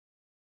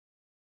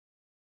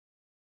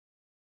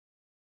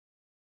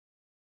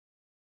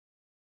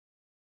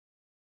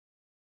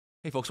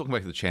Hey folks, welcome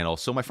back to the channel.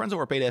 So my friends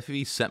over at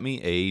BetaFPV sent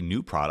me a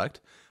new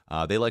product.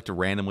 They like to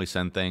randomly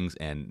send things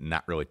and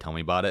not really tell me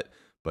about it,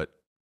 but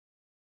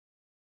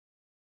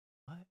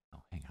what? Oh,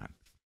 hang on.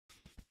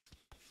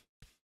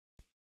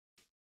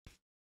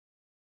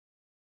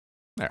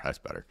 There, that's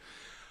better.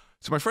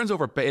 So my friends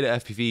over at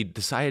BetaFPV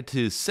decided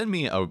to send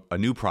me a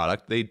new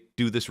product. They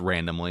do this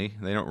randomly.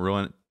 They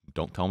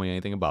don't tell me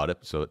anything about it,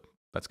 so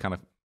that's kind of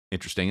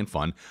interesting and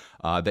fun.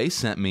 They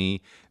sent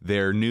me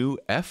their new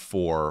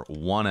F4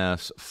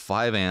 1S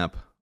 5 amp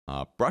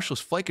brushless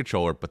flight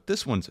controller, but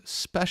this one's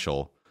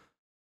special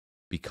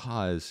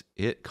because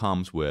it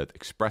comes with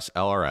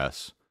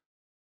ExpressLRS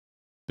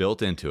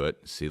built into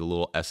it. See the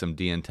little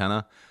SMD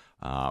antenna?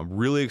 I'm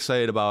really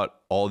excited about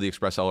all the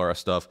ExpressLRS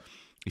stuff.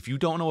 If you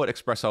don't know what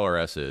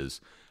ExpressLRS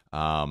is,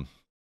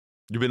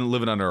 you've been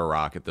living under a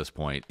rock at this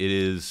point. It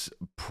is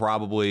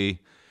probably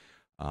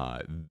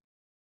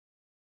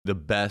the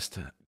best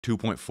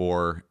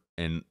 2.4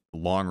 and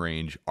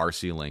long-range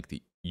RC link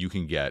that you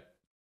can get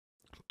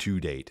to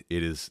date.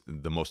 It is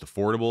the most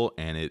affordable,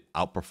 and it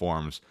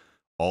outperforms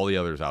all the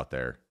others out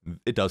there.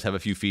 It does have a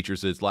few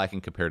features that it's lacking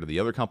compared to the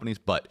other companies,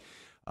 but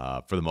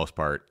for the most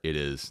part, it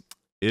is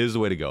the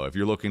way to go. If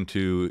you're looking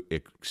to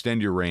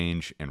extend your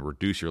range and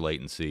reduce your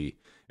latency,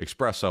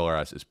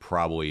 ExpressLRS is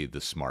probably the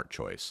smart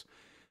choice.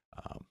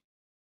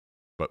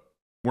 But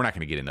we're not going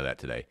to get into that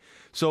today.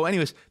 So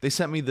anyways, they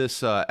sent me this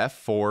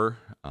F4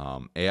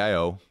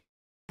 AIO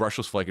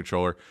brushless flight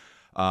controller.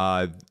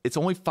 It's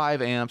only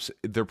 5 amps.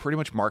 They're pretty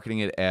much marketing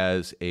it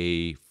as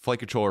a flight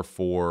controller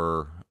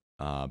for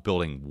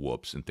building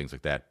whoops and things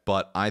like that.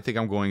 But I think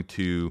I'm going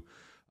to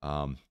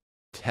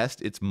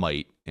test its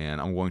might, and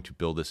I'm going to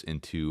build this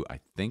into, I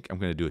think I'm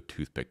going to do a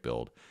toothpick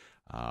build.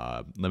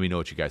 Let me know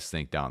what you guys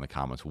think down in the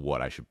comments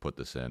what I should put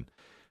this in.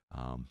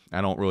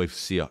 I don't really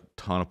see a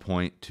ton of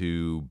point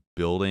to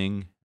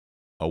building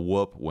a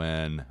whoop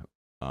when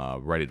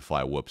ready to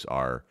fly whoops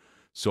are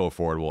so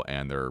affordable,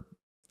 and they're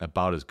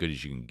about as good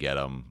as you can get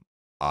them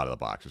out of the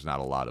box. There's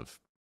not a lot of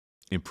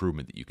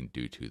improvement that you can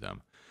do to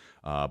them.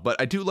 But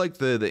I do like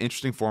the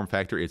interesting form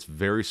factor. It's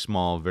very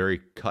small,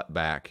 very cut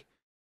back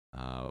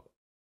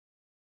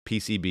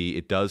PCB.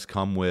 It does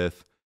come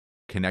with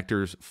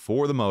connectors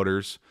for the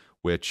motors,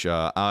 which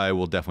I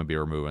will definitely be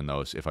removing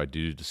those if I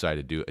do decide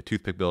to do a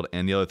toothpick build.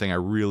 And the other thing I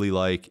really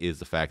like is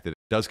the fact that it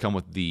does come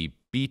with the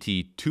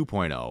BT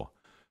 2.0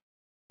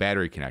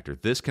 battery connector.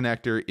 This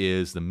connector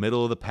is the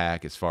middle of the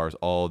pack as far as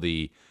all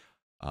the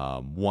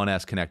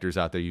 1S connectors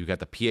out there. You've got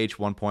the PH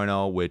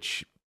 1.0,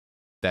 which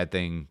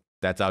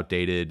that's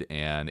outdated,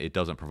 and it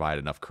doesn't provide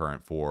enough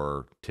current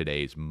for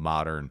today's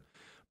modern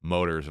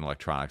motors and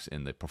electronics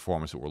and the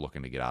performance that we're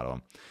looking to get out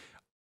of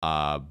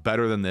them.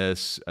 Better than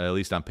this, at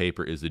least on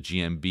paper, is the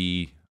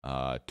GMB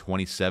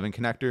 27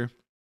 connector.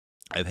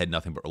 I've had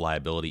nothing but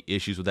reliability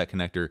issues with that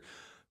connector.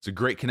 It's a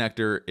great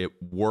connector. It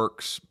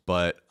works,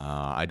 but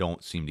I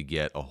don't seem to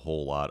get a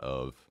whole lot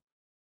of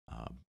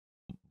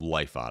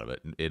life out of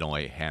it. It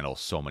only handles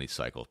so many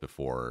cycles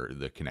before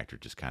the connector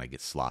just kind of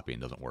gets sloppy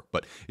and doesn't work.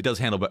 But it does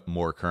handle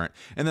more current.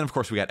 And then, of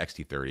course, we got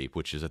XT30,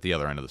 which is at the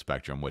other end of the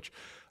spectrum, which,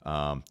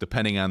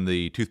 depending on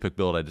the toothpick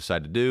build I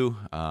decide to do,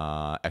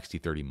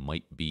 XT30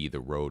 might be the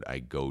road I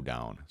go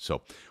down.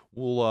 So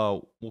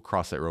we'll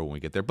cross that road when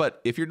we get there.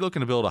 But if you're looking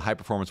to build a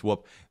high-performance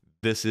whoop,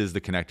 this is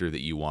the connector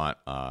that you want.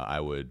 I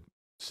would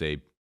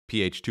say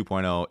PH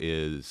 2.0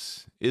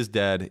 is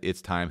dead.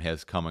 Its time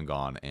has come and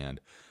gone, and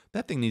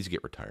that thing needs to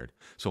get retired.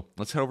 So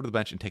let's head over to the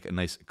bench and take a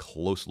nice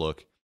close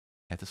look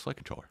at this flight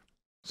controller.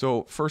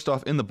 So first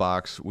off, in the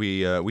box,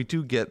 we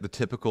do get the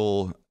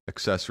typical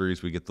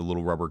accessories. We get the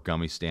little rubber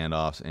gummy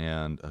standoffs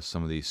and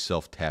some of these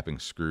self-tapping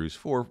screws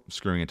for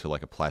screwing into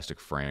like a plastic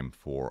frame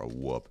for a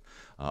whoop.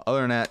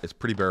 Other than that, it's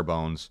pretty bare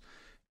bones.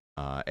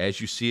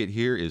 As you see it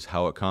here is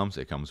how it comes.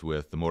 It comes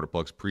with the motor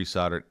plugs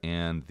pre-soldered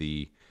and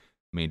the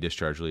main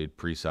discharge lead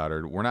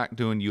pre-soldered. We're not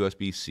doing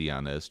USB-C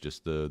on this,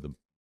 just the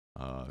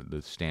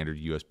standard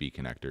USB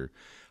connector.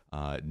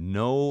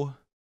 No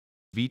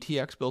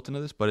VTX built into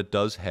this, but it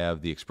does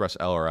have the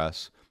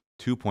ExpressLRS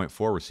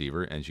 2.4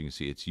 receiver. As you can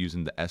see, it's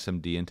using the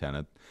SMD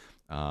antenna.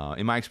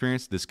 In my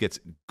experience, this gets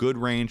good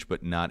range,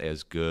 but not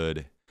as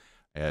good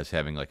as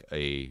having like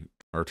a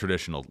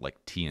traditional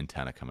like T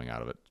antenna coming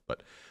out of it.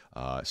 But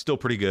still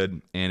pretty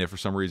good. And if for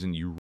some reason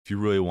if you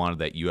really wanted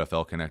that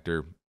UFL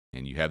connector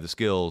and you have the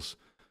skills,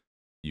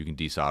 you can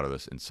desolder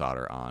this and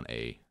solder on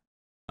a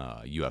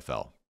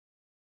UFL.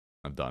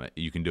 I've done it.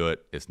 You can do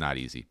it. It's not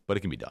easy, but it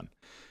can be done.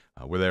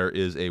 Where there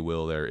is a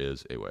will, there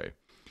is a way.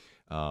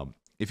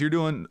 If you're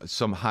doing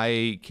some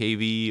high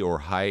kV or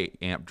high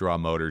amp draw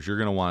motors, you're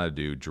going to want to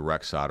do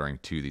direct soldering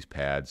to these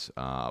pads.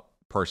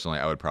 Personally,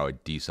 I would probably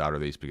desolder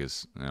these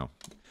because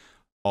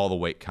all the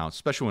weight counts,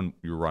 especially when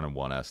you're running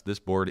 1S. This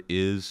board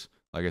is,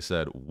 like I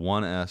said,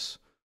 1S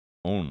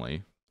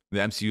only. The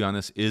MCU on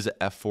this is a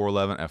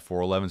F411.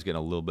 F411 is getting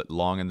a little bit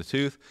long in the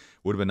tooth.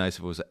 Would have been nice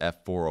if it was a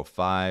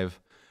F405,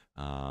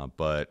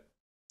 but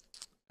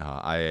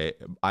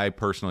I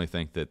personally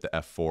think that the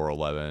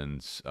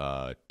F411's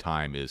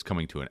time is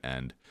coming to an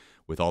end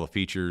with all the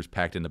features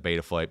packed in the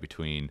beta flight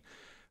between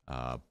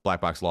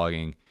black box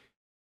logging,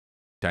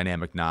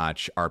 dynamic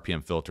notch,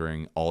 RPM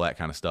filtering, all that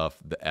kind of stuff.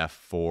 The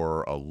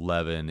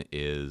F411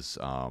 is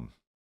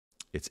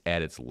it's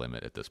at its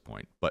limit at this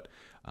point, but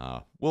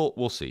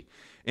we'll see.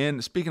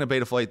 And speaking of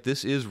Betaflight,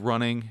 this is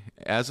running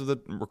as of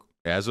the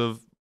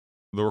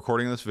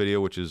recording of this video,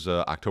 which is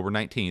October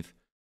 19th.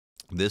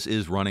 This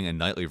is running a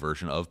nightly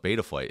version of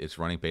Betaflight. It's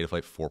running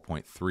Betaflight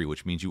 4.3,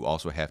 which means you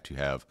also have to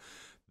have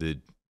the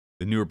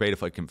newer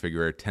Betaflight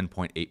configurator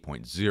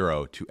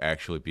 10.8.0 to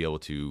actually be able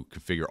to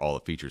configure all the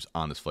features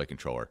on this flight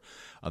controller.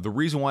 The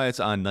reason why it's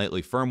on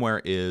nightly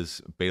firmware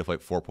is Betaflight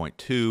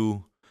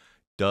 4.2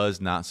 does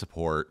not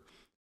support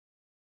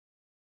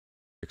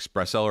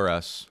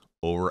ExpressLRS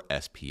over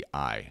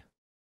SPI,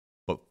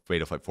 but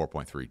Betaflight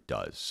 4.3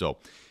 does. So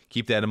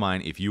keep that in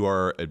mind. If you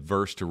are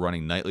adverse to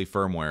running nightly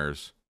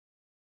firmwares,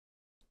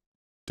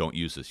 don't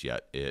use this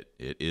yet. It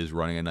is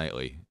running a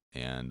nightly,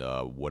 and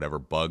whatever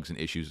bugs and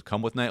issues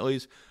come with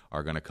nightlies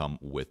are going to come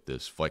with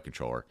this flight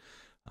controller.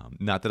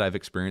 Not that I've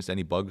experienced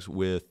any bugs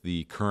with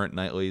the current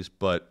nightlies,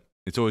 but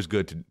it's always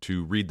good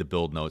to read the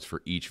build notes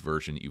for each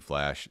version that you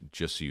flash,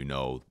 just so you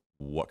know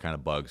what kind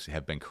of bugs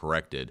have been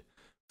corrected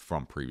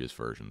from previous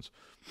versions.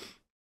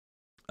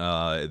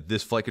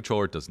 This flight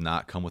controller does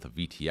not come with a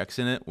VTX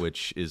in it,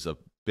 which is a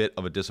bit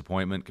of a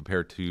disappointment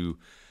compared to,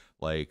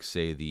 like,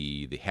 say,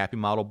 the Happy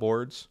Model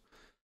boards.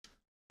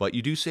 But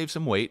you do save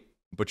some weight,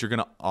 but you're going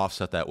to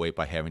offset that weight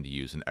by having to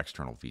use an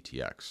external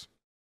VTX,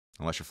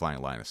 unless you're flying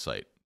line of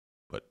sight.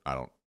 But I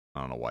don't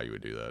know why you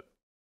would do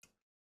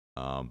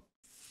that.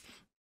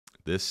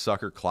 This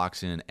sucker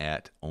clocks in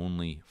at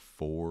only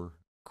 4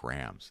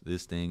 grams.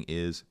 This thing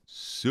is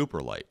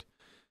super light.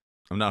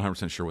 I'm not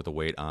 100% sure what the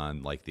weight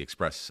on like the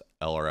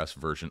ExpressLRS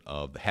version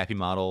of the Happy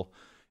Model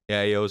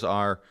AIOs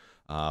are,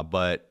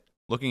 but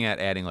looking at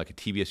adding like a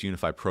TBS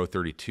Unify Pro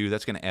 32,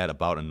 that's going to add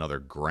about another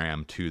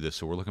gram to this.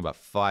 So we're looking about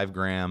 5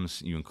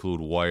 grams. You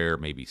include wire,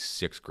 maybe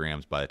 6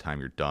 grams by the time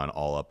you're done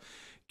all up.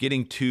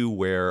 Getting to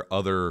where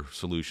other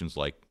solutions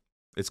like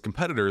its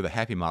competitor, the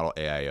Happy Model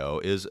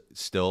AIO, is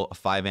still a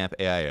 5 amp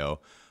AIO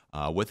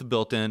with a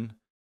built-in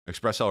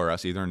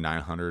ExpressLRS, either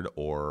 900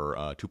 or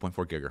 2.4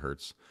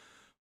 gigahertz.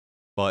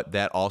 But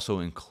that also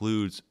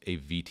includes a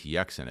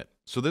VTX in it.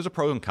 So there's a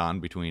pro and con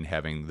between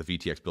having the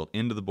VTX built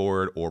into the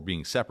board or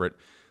being separate.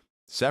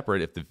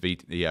 Separate, if the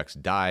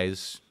VTX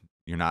dies,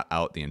 you're not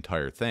out the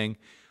entire thing,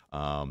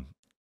 as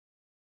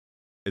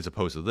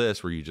opposed to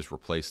this, where you just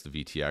replace the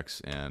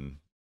VTX and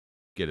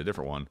get a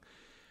different one.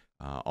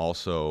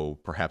 Also,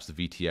 perhaps the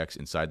VTX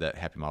inside that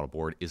Happy Model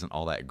board isn't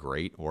all that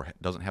great or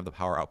doesn't have the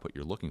power output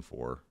you're looking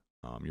for.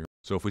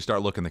 So if we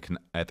start looking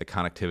at the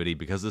connectivity,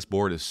 because this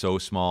board is so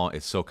small,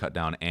 it's so cut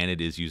down, and it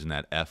is using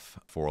that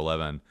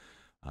F411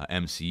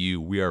 MCU,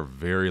 we are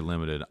very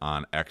limited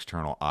on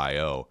external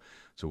I/O.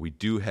 So we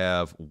do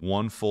have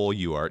one full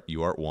UART,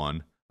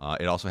 UART1.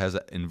 It also has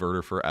an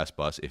inverter for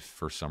S-Bus if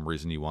for some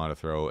reason you want to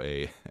throw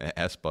a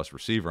S-Bus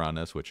receiver on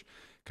this, which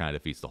kind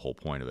of defeats the whole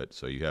point of it.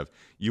 So you have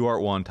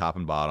UART1 top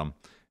and bottom,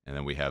 and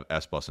then we have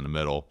S-Bus in the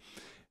middle.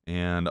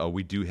 And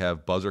we do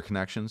have buzzer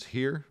connections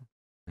here.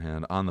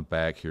 And on the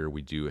back here,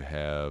 we do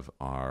have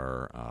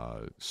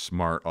our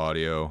smart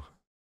audio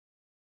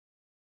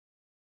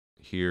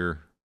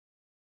here.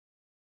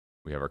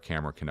 We have our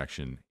camera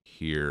connection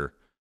here.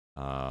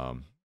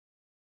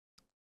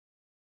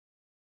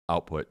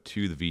 Output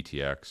to the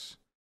VTX,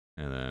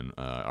 and then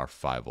our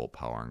 5-volt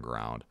power and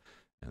ground,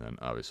 and then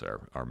obviously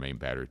our main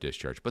battery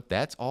discharge. But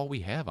that's all we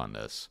have on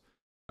this.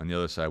 On the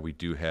other side, we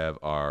do have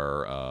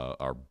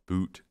our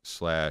boot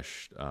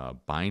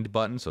 / bind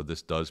button. So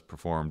this does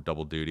perform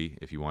double duty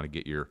if you want to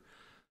get your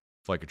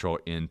flight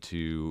controller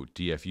into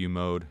DFU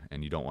mode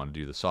and you don't want to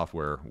do the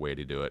software way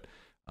to do it.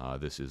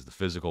 This is the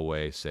physical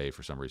way. Say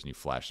for some reason you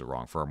flash the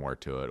wrong firmware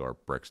to it or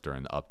bricks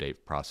during the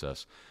update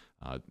process.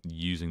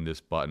 Using this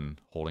button,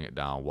 holding it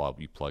down while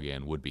you plug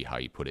in would be how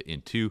you put it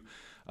into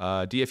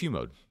DFU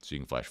mode, so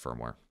you can flash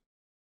firmware.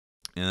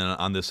 And then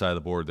on this side of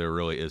the board, there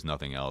really is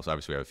nothing else.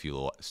 Obviously, we have a few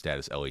little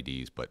status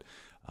LEDs, but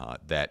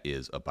that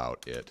is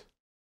about it.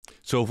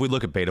 So if we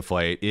look at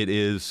Betaflight, it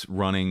is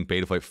running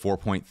Betaflight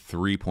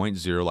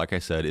 4.3.0. Like I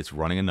said, it's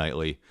running a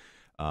nightly.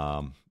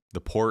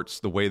 The ports,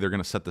 the way they're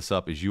going to set this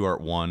up is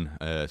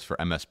UART1 is for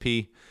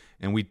MSP,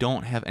 and we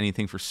don't have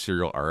anything for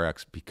serial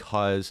RX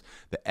because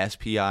the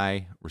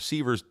SPI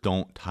receivers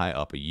don't tie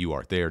up a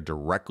UART. They are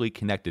directly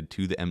connected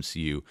to the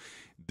MCU.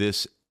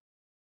 This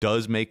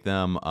does make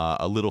them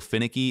a little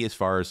finicky as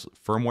far as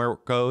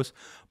firmware goes,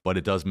 but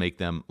it does make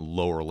them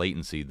lower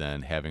latency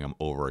than having them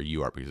over a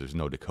UART because there's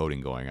no decoding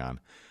going on.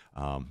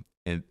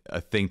 And a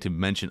thing to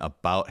mention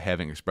about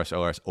having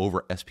ExpressLRS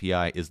over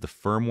SPI is the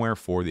firmware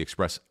for the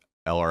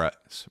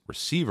ExpressLRS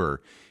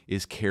receiver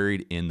is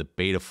carried in the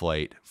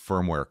Betaflight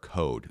firmware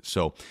code.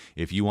 So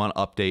if you want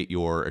to update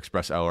your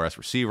ExpressLRS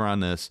receiver on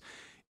this,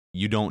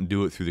 you don't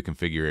do it through the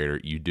configurator.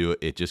 You do it,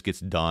 it just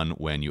gets done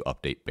when you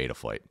update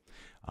Betaflight.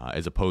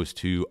 As opposed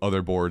to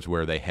other boards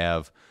where they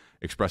have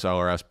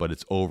ExpressLRS, but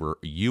it's over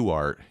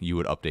UART, you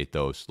would update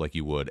those like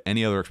you would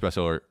any other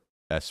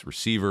ExpressLRS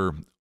receiver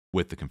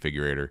with the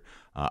configurator.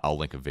 I'll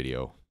link a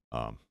video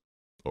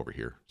over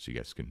here so you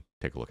guys can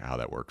take a look at how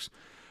that works.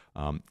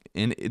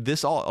 And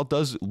this all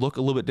does look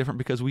a little bit different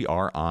because we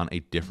are on a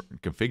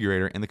different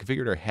configurator, and the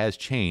configurator has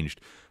changed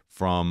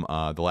from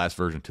the last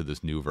version to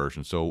this new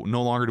version. So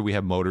no longer do we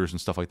have motors and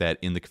stuff like that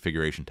in the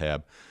configuration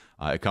tab.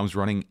 It comes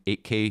running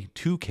 8K,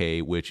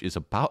 2K, which is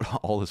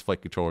about all this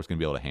flight controller is going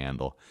to be able to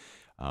handle.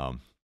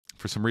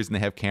 For some reason, they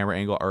have camera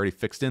angle already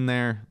fixed in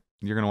there.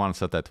 You're going to want to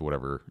set that to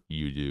whatever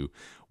you do.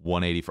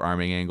 180 for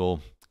arming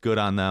angle, good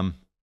on them.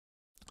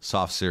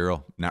 Soft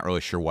serial, not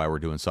really sure why we're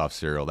doing soft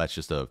serial. That's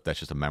just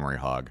a memory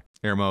hog.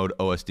 Air mode,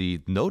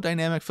 OSD, no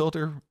dynamic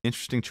filter.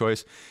 Interesting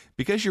choice.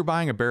 Because you're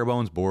buying a bare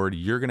bones board,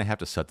 you're going to have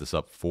to set this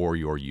up for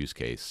your use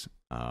case.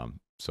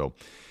 So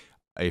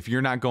if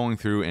you're not going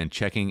through and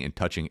checking and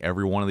touching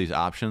every one of these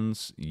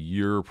options,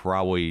 you're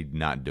probably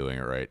not doing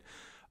it right.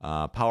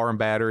 Power and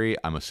battery,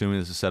 I'm assuming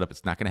this is set up.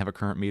 It's not going to have a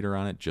current meter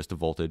on it, just a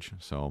voltage.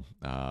 So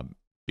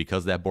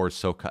because that board's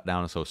so cut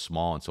down and so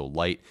small and so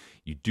light,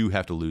 you do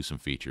have to lose some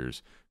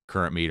features.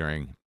 Current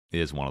metering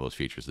is one of those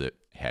features that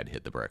had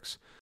hit the bricks.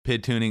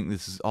 PID tuning,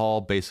 this is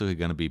all basically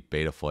going to be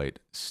Betaflight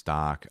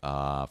stock.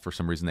 For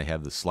some reason, they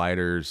have the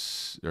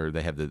sliders, or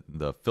they have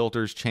the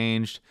filters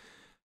changed.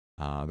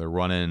 They're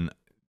running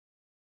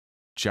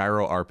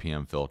gyro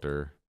RPM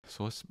filter.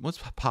 So let's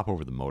pop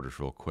over the motors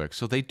real quick.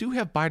 So they do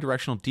have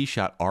bidirectional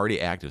D-Shot already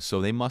active.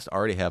 So they must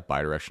already have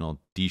bidirectional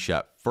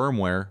D-Shot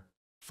firmware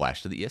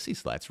flashed to the ESC.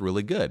 So that's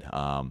really good.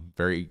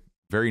 Very,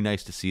 very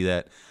nice to see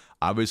that.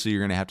 Obviously, you're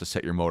going to have to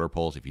set your motor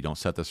poles. If you don't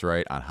set this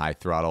right on high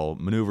throttle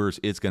maneuvers,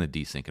 it's going to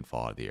desync and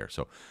fall out of the air.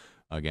 So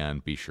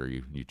again, be sure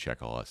you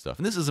check all that stuff.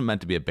 And this isn't meant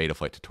to be a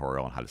Betaflight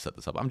tutorial on how to set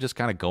this up. I'm just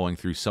kind of going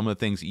through some of the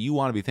things you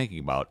want to be thinking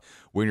about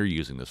when you're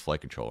using this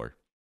flight controller.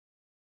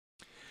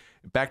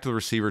 Back to the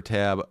receiver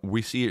tab,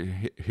 we see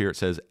here it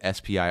says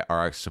SPI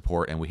RX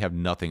support, and we have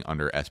nothing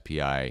under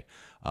SPI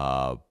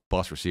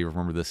bus receiver.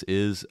 Remember, this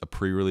is a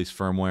pre-release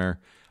firmware.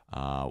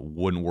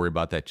 Wouldn't worry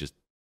about that. Just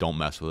don't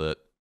mess with it.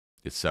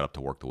 It's set up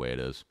to work the way it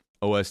is.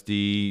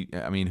 OSD,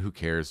 I mean, who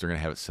cares? They're going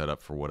to have it set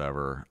up for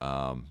whatever.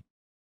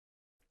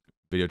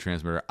 Video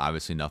transmitter,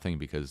 obviously nothing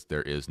because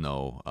there is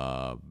no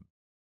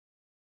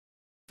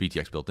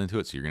VTX built into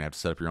it. So you're going to have to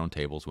set up your own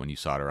tables when you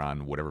solder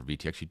on whatever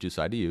VTX you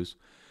decide to use.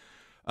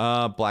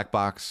 Black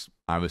box,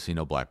 obviously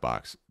no black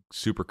box.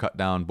 Super cut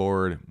down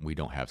board, we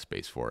don't have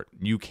space for it.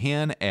 You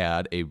can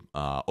add a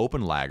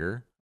open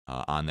lagger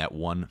on that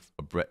one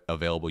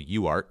available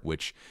UART,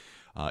 which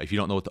if you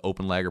don't know what the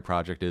Open Lagger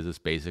project is, it's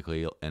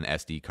basically an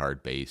SD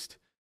card based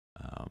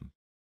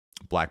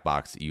black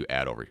box that you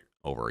add over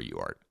a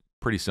UART.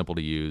 Pretty simple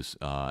to use,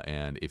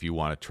 and if you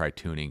want to try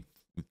tuning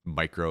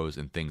micros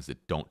and things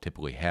that don't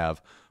typically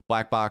have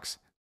black box,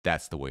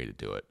 that's the way to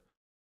do it.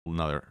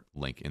 Another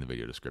link in the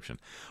video description.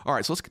 All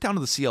right, so let's get down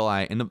to the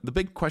CLI, and the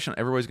big question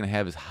everybody's going to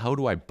have is, how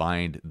do I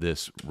bind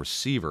this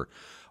receiver?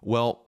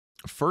 Well,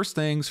 first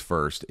things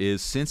first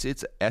is, since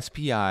it's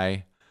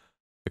SPI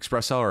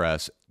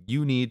ExpressLRS,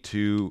 you're going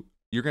to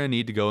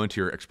need to go into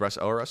your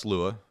ExpressLRS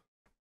Lua,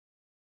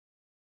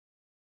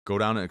 go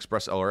down to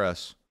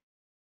ExpressLRS,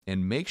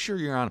 and make sure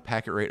you're on a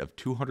packet rate of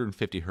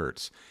 250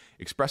 hertz.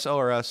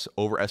 ExpressLRS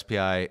over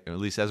SPI, at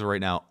least as of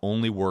right now,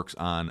 only works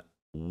on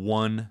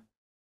one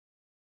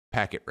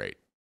packet rate.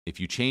 If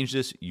you change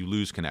this, you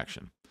lose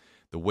connection.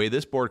 The way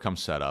this board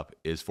comes set up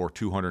is for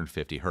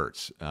 250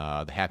 hertz.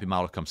 The Happy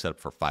model comes set up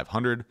for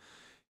 500.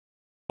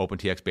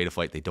 OpenTX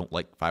Betaflight, they don't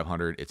like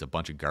 500. It's a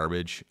bunch of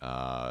garbage.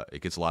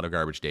 It gets a lot of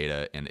garbage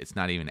data, and it's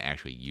not even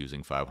actually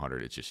using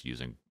 500. It's just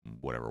using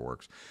whatever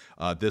works.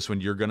 This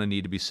one, you're going to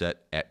need to be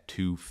set at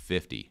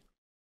 250.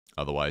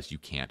 Otherwise, you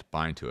can't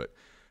bind to it.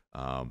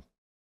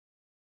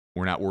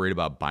 We're not worried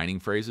about binding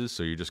phrases,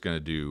 so you're just going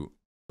to do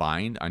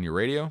bind on your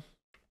radio.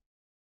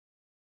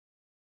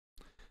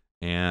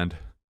 And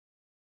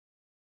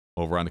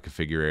over on the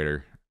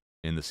configurator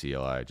in the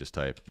CLI, just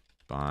type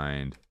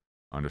bind_RX.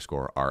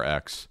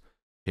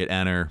 Hit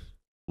enter,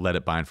 let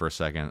it bind for a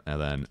second,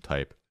 and then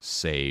type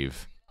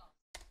save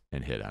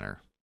and hit enter.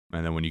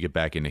 And then when you get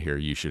back into here,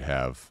 you should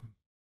have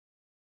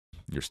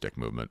your stick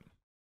movement.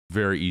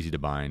 Very easy to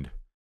bind.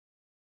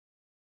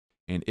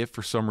 And if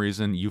for some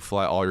reason you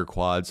fly all your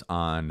quads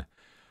on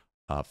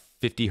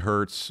 50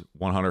 hertz,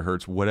 100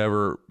 hertz,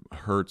 whatever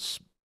hertz,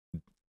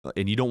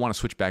 and you don't want to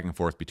switch back and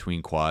forth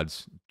between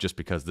quads just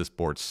because this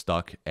board's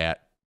stuck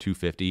at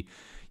 250,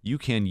 you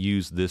can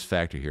use this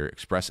factor here,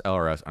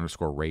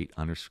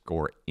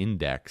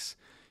 ExpressLRS_rate_index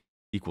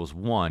equals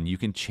 1. You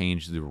can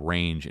change the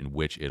range in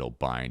which it'll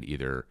bind.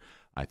 Either,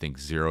 I think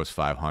 0 is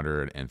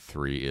 500 and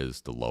 3 is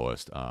the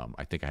lowest.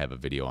 I think I have a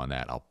video on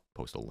that. I'll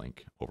post a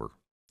link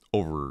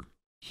over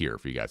here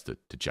for you guys to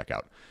check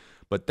out.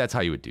 But that's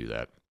how you would do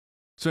that.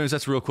 So anyways,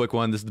 that's a real quick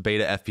one. This is the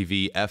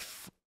BetaFPV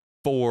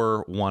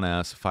F4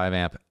 1S 5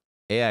 amp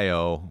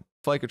AIO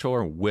flight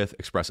controller with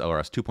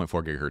ExpressLRS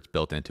 2.4 gigahertz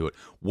built into it.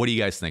 What do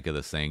you guys think of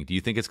this thing? Do you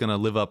think it's going to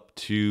live up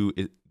to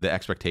the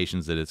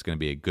expectations that it's going to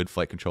be a good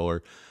flight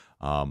controller?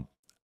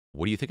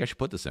 What do you think I should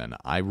put this in?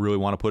 I really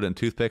want to put it in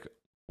toothpick.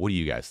 What do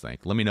you guys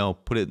think? Let me know.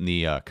 Put it in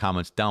the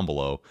comments down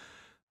below.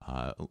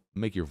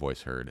 Make your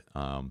voice heard.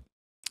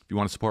 If you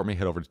want to support me,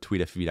 head over to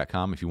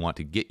toothpick.com. If you want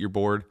to get your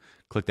board,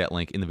 click that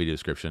link in the video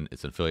description.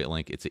 It's an affiliate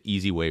link. It's an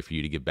easy way for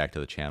you to give back to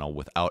the channel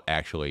without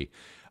actually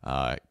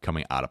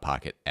coming out of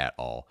pocket at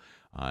all.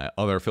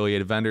 Other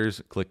affiliated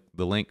vendors, click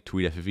the link,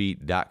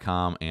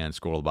 toothpick.com, and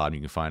scroll to the bottom.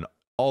 You can find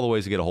all the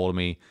ways to get a hold of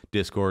me: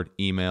 Discord,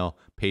 email,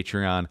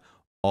 Patreon,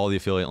 all the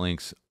affiliate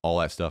links, all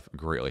that stuff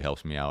greatly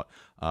helps me out.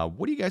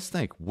 What do you guys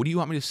think? What do you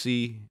want me to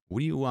see? What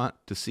do you want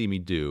to see me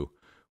do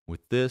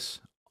with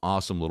this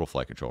awesome little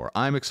flight controller?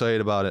 I'm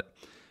excited about it.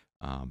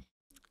 And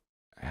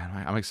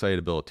I'm excited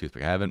to build a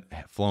toothpick. I haven't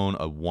flown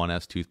a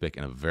 1S toothpick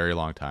in a very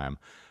long time.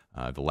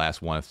 The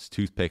last 1S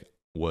toothpick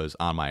was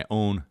on my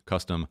own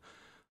custom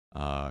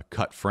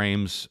cut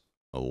frames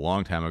a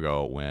long time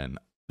ago when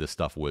this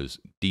stuff was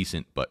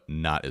decent, but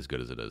not as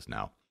good as it is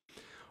now.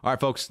 All right,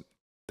 folks,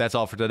 that's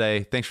all for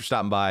today. Thanks for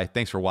stopping by.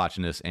 Thanks for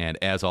watching this. And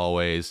as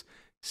always,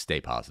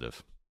 stay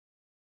positive.